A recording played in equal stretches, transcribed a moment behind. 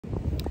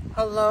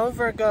Hello,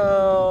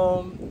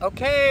 Virgo.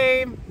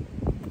 Okay.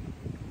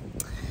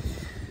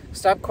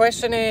 Stop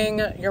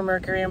questioning your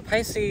Mercury and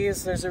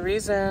Pisces. There's a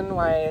reason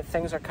why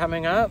things are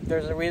coming up.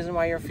 There's a reason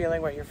why you're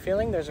feeling what you're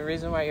feeling. There's a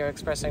reason why you're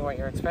expressing what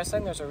you're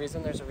expressing. There's a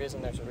reason, there's a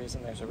reason, there's a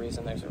reason, there's a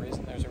reason, there's a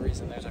reason, there's a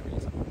reason, there's a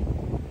reason.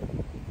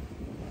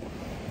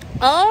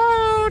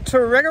 Oh,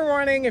 trigger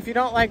warning. If you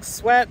don't like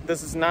sweat,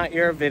 this is not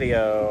your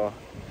video.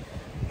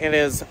 It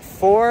is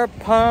 4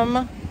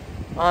 pum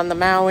on the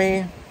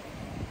Maui,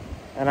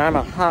 and I'm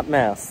a hot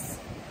mess.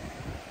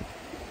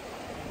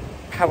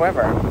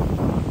 However,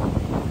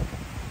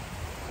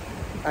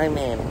 I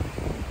mean,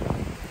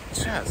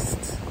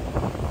 just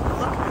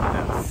look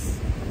at this.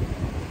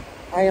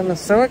 I am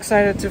so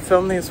excited to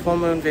film these full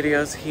moon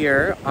videos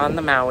here on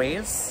the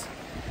Mauis.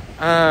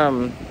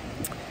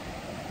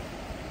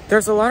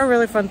 There's a lot of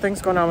really fun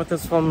things going on with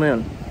this full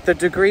moon. The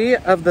degree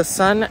of the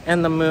sun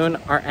and the moon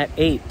are at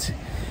 8.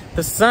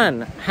 The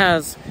sun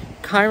has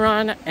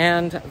Chiron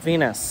and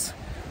Venus,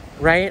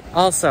 right?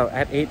 Also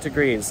at 8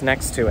 degrees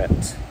next to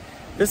it.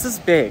 This is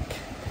big.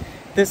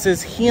 This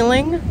is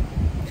healing.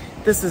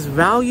 This is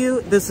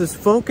value. This is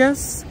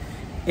focus.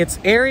 It's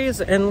Aries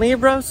and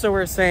Libra, so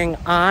we're saying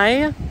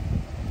I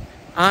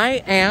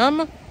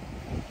am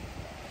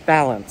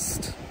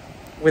balanced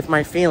with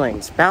my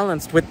feelings,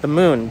 balanced with the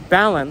moon,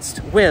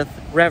 balanced with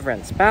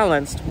reverence,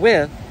 balanced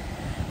with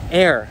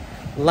air,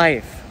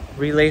 life,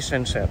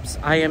 relationships.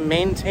 I am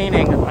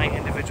maintaining my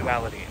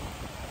individuality.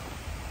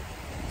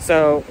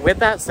 So with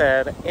that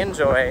said,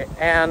 enjoy,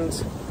 and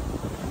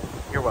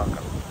you're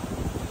welcome.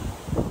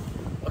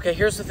 Okay,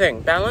 here's the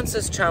thing. Balance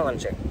is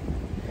challenging.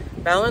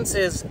 Balance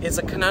is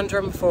a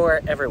conundrum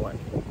for everyone.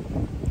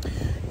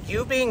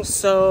 You being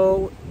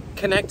so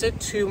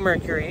connected to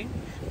Mercury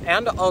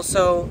and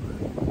also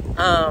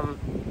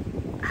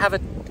have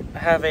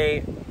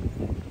a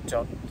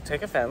don't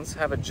take offense,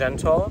 have a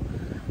gentle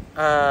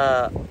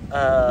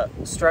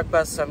struck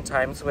bus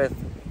sometimes with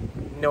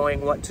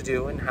knowing what to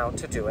do and how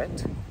to do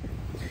it.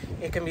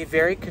 It can be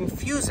very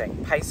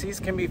confusing. Pisces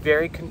can be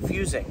very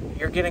confusing.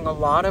 You're getting a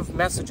lot of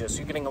messages.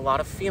 You're getting a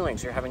lot of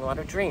feelings. You're having a lot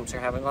of dreams.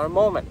 You're having a lot of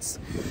moments.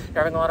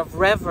 You're having a lot of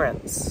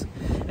reverence.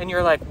 And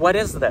you're like, what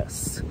is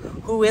this?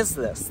 Who is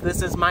this?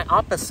 This is my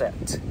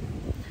opposite.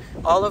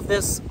 All of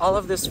this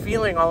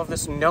feeling, all of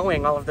this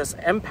knowing, all of this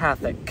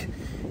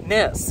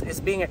empathicness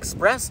is being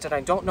expressed, and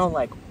I don't know,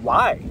 like,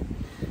 why.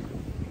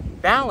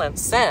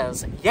 Balance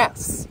says,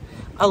 yes,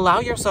 allow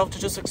yourself to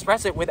just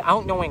express it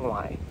without knowing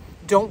why.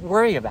 Don't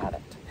worry about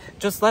it.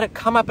 Just let it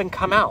come up and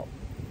come out.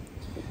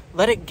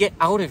 Let it get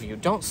out of you.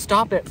 Don't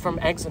stop it from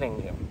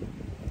exiting you.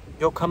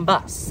 You'll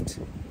combust.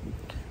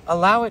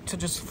 Allow it to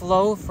just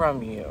flow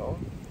from you,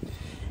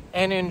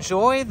 and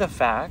enjoy the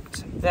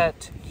fact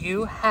that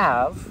you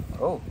have,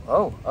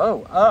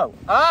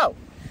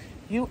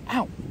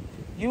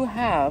 you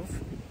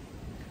have,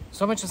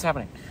 so much is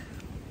happening.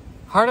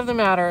 Heart of the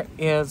matter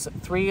is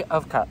 3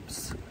 of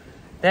Cups.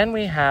 Then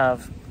we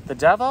have the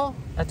Devil,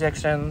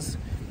 addictions.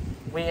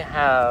 We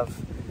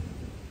have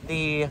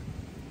the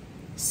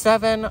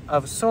 7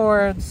 of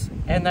Swords,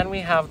 and then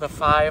we have the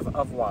 5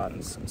 of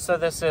Wands. So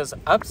this is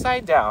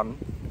upside down.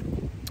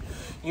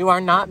 You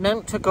are not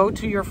meant to go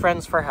to your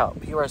friends for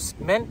help. You are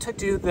meant to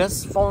do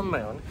this full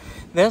moon,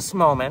 this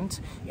moment,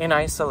 in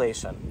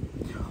isolation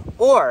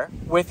or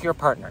with your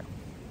partner.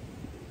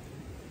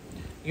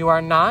 You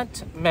are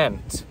not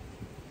meant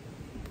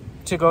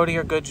to go to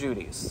your good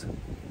Judies.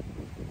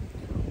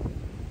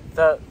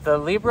 The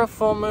Libra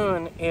full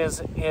moon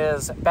is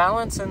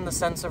balance in the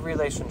sense of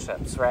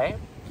relationships, right?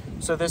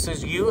 So this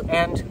is you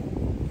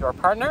and your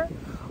partner,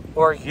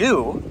 or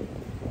you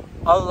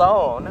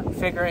alone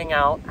figuring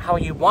out how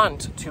you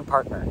want to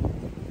partner.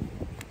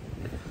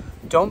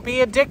 Don't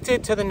be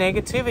addicted to the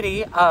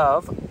negativity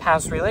of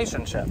past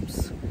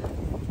relationships.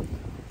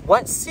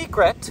 What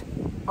secret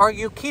are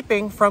you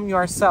keeping from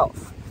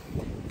yourself?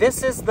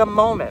 This is the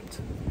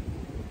moment.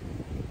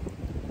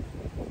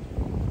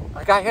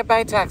 I got hit by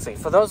a taxi.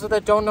 For those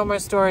that don't know my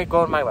story,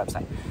 go to my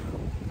website.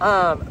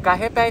 Got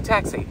hit by a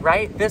taxi,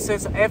 right? This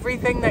is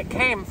everything that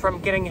came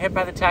from getting hit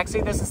by the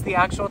taxi. This is the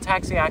actual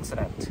taxi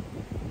accident.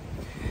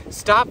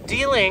 Stop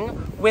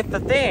dealing with the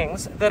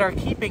things that are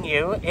keeping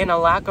you in a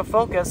lack of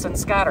focus and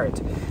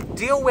scattered.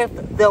 Deal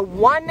with the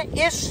one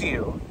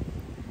issue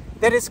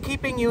that is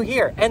keeping you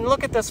here. And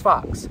look at this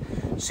fox.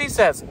 She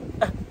says,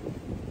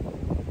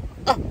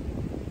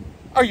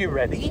 are you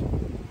ready?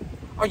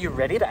 Are you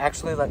ready to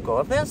actually let go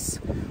of this?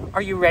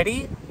 Are you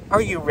ready?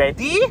 Are you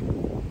ready?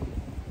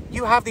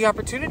 You have the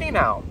opportunity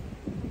now.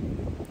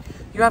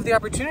 You have the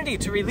opportunity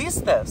to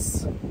release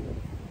this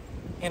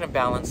in a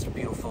balanced,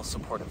 beautiful,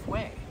 supportive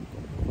way.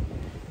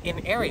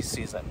 In Aries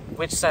season,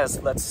 which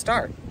says, let's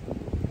start.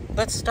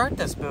 Let's start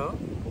this, boo.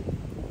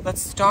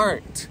 Let's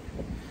start.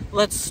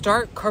 Let's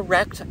start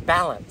correct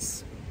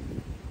balance.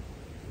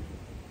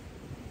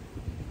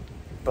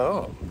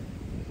 Boom.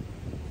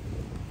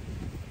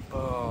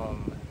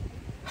 Boom.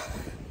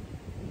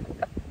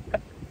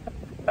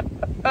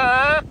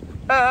 I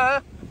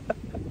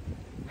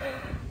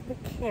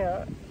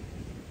can't.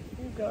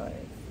 You guys.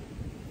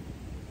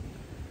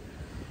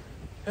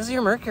 This is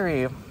your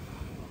Mercury.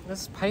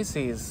 This is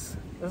Pisces.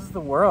 This is the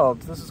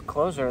world. This is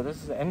closure.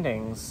 This is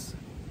endings.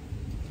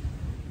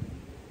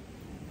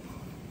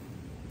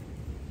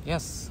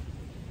 Yes.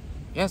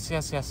 Yes,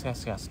 yes, yes,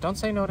 yes, yes. Don't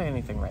say no to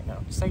anything right now.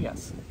 Just say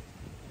yes.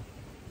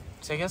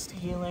 Say yes to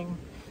healing.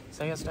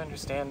 Say yes to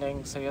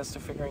understanding. Say yes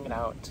to figuring it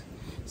out.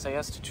 Say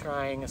yes to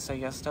trying. Say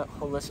yes to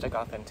holistic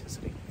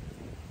authenticity.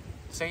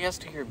 Say yes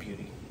to your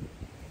beauty.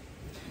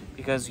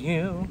 Because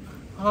you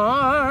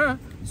are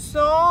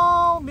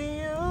so beautiful.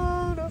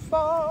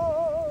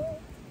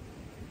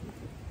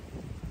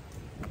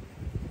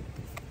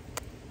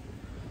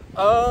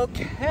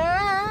 Okay.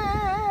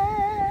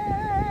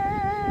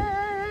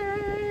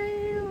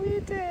 We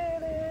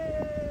did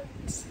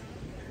it.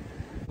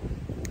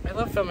 I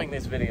love filming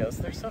these videos.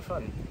 They're so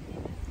fun.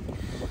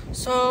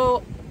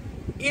 So,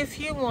 if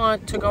you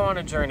want to go on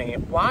a journey,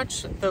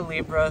 watch the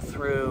Libra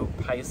through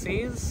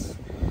Pisces.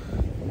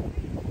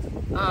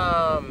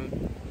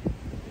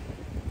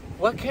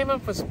 What came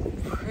up was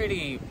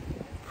pretty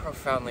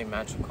profoundly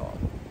magical.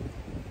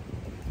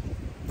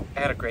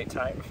 I had a great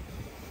time.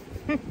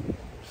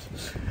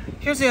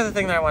 Here's the other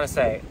thing that I want to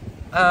say.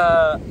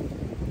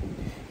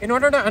 In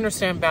order to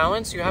understand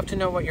balance, you have to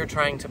know what you're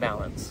trying to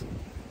balance.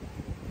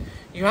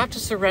 You have to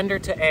surrender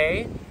to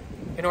A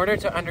in order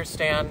to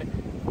understand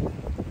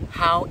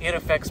how it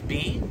affects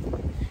B.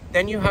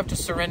 Then you have to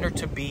surrender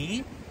to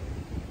B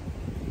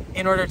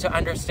in order to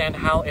understand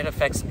how it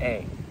affects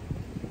A.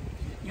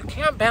 You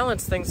can't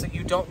balance things that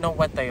you don't know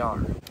what they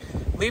are.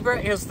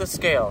 Libra is the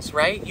scales,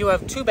 right? You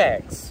have two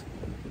bags.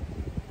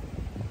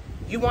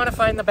 You want to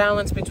find the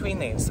balance between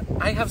these.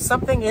 I have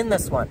something in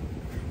this one.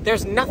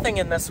 There's nothing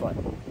in this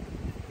one.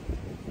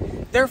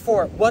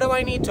 Therefore, what do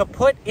I need to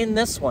put in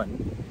this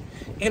one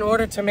in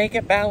order to make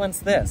it balance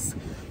this?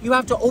 You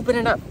have to open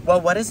it up. Well,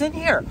 what is in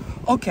here?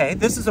 Okay,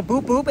 this is a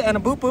boop boop and a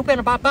boop boop and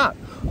a bop bop.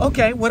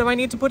 Okay, what do I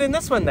need to put in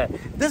this one then?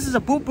 This is a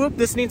boop boop,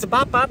 this needs a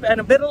bop bop and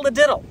a biddle a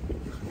diddle.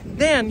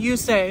 Then you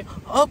say,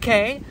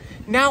 okay,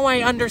 now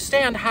I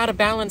understand how to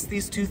balance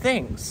these two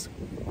things.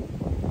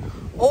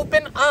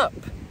 Open up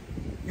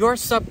your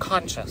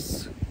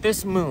subconscious,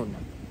 this moon.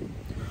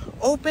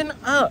 Open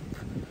up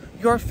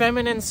your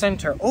feminine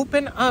center.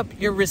 Open up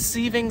your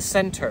receiving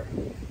center.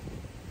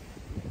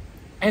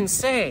 And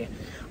say,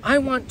 I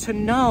want to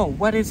know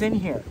what is in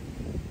here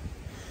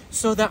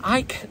so that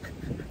I can...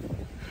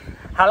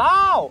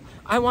 Hello!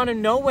 I want to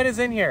know what is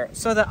in here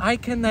so that I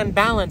can then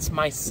balance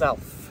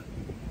myself.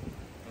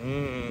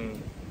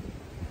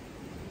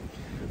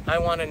 I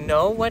want to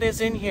know what is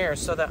in here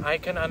so that I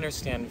can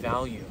understand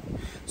value,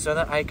 so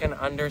that I can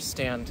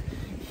understand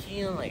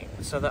healing,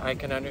 so that I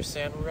can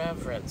understand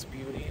reverence,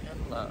 beauty,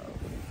 and love.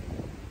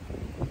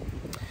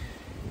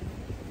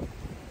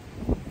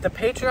 The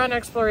Patreon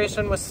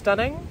exploration was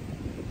stunning.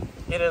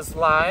 It is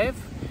live.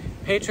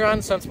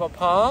 Patreon Sensible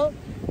Paul.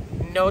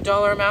 No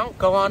dollar amount.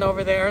 Go on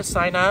over there,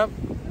 sign up.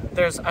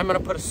 I'm gonna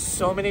put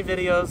so many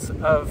videos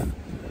of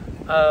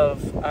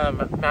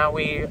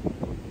Maui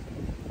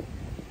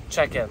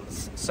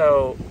check-ins.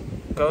 So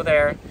go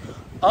there.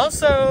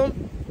 Also,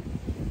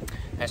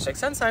 hashtag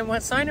sun sign.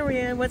 What sign are we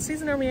in? What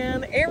season are we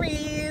in?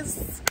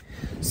 Aries.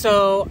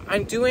 So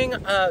I'm doing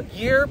a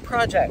year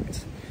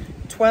project.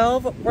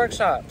 12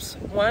 workshops,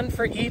 one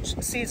for each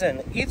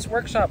season. Each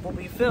workshop will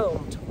be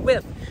filmed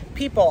with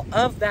people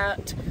of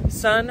that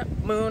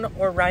sun, moon,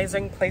 or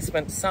rising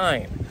placement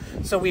sign.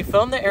 So we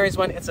filmed the Aries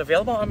one. It's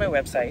available on my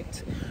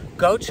website.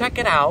 Go check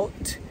it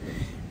out.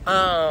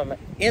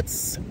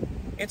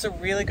 It's a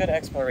really good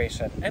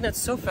exploration. And it's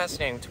so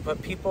fascinating to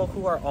put people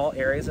who are all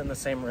Aries in the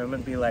same room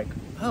and be like,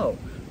 oh,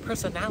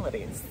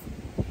 personalities.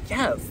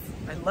 Yes,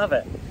 I love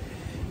it.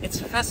 It's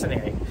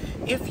fascinating.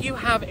 If you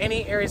have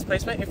any Aries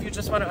placement, if you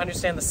just want to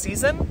understand the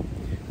season,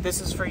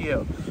 this is for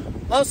you.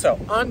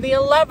 Also, on the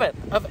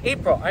 11th of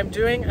April, I'm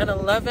doing an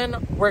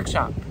 11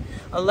 workshop.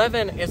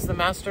 11 is the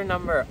master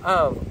number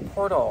of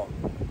Portal,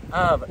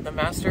 of the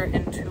Master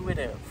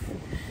Intuitive.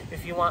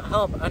 If you want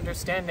help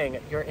understanding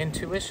your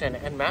intuition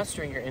and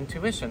mastering your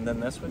intuition, then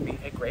this would be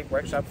a great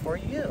workshop for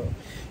you.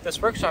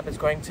 This workshop is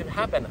going to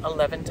happen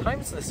 11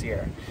 times this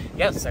year.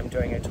 Yes, I'm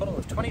doing a total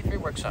of 23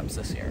 workshops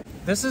this year.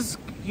 This is,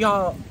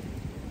 y'all,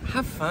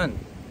 have fun.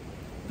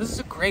 This is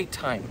a great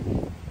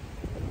time.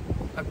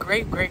 A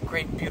great, great,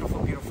 great,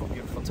 beautiful, beautiful,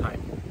 beautiful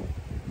time.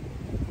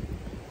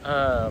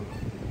 And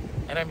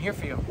I'm here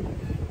for you.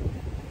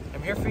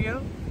 I'm here for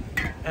you,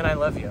 and I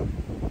love you.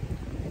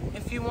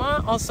 If you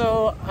want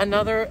also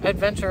another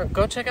adventure,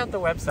 go check out the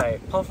website,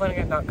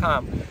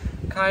 paulflanagan.com.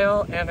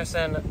 Kyle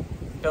Anderson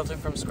built it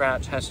from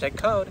scratch, hashtag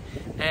code,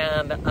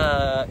 and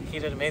he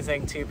did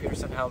amazing. Tia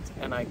Peterson helped,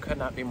 and I could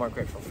not be more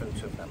grateful for the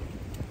two of them.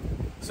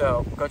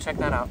 So go check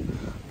that out,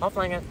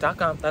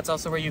 paulflanagan.com. That's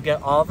also where you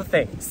get all the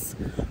things,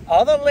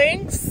 all the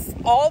links,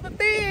 all the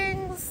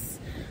things.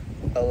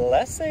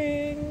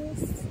 Blessings.